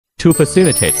To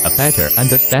facilitate a better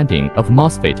understanding of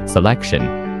MOSFET selection,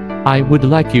 I would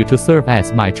like you to serve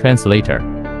as my translator.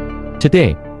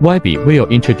 Today, VB will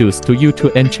introduce to you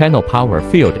two N-channel power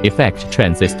field effect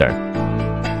transistor.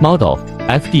 Model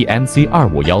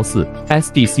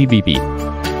FDMC2514SDC-VB.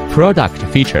 Product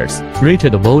features: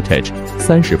 rated voltage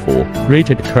 30 伏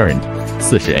rated current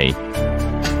 40A.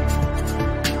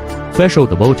 Threshold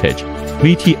voltage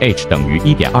VTH 等于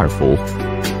 1.2 伏。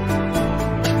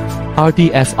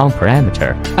RDS on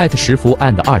parameter at 10伏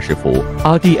and 20伏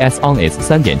RDS on is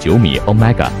 3.9 米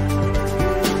ohms.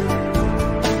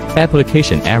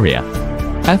 Application area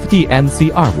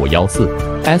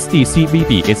FDMC2514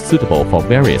 SDC-VB is suitable for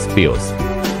various fields.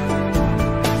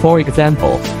 For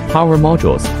example, power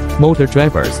modules, motor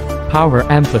drivers, power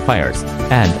amplifiers,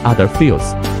 and other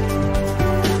fields.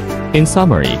 In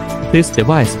summary, this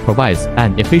device provides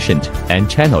an efficient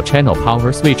N-channel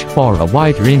power switch for a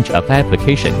wide range of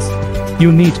applications.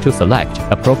 You need to select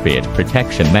appropriate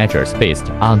protection measures based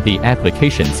on the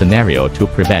application scenario to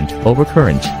prevent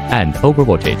overcurrent and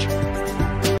overvoltage.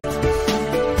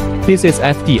 This is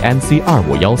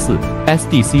FDMC2514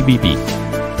 SDC-VB.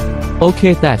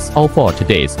 Okay, that's all for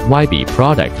today's VB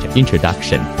product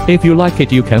introduction. If you like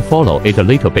it, you can follow it a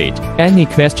little bit. Any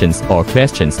questions or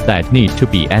questions that need to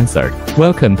be answered,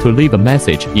 welcome to leave a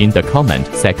message in the comment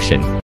section.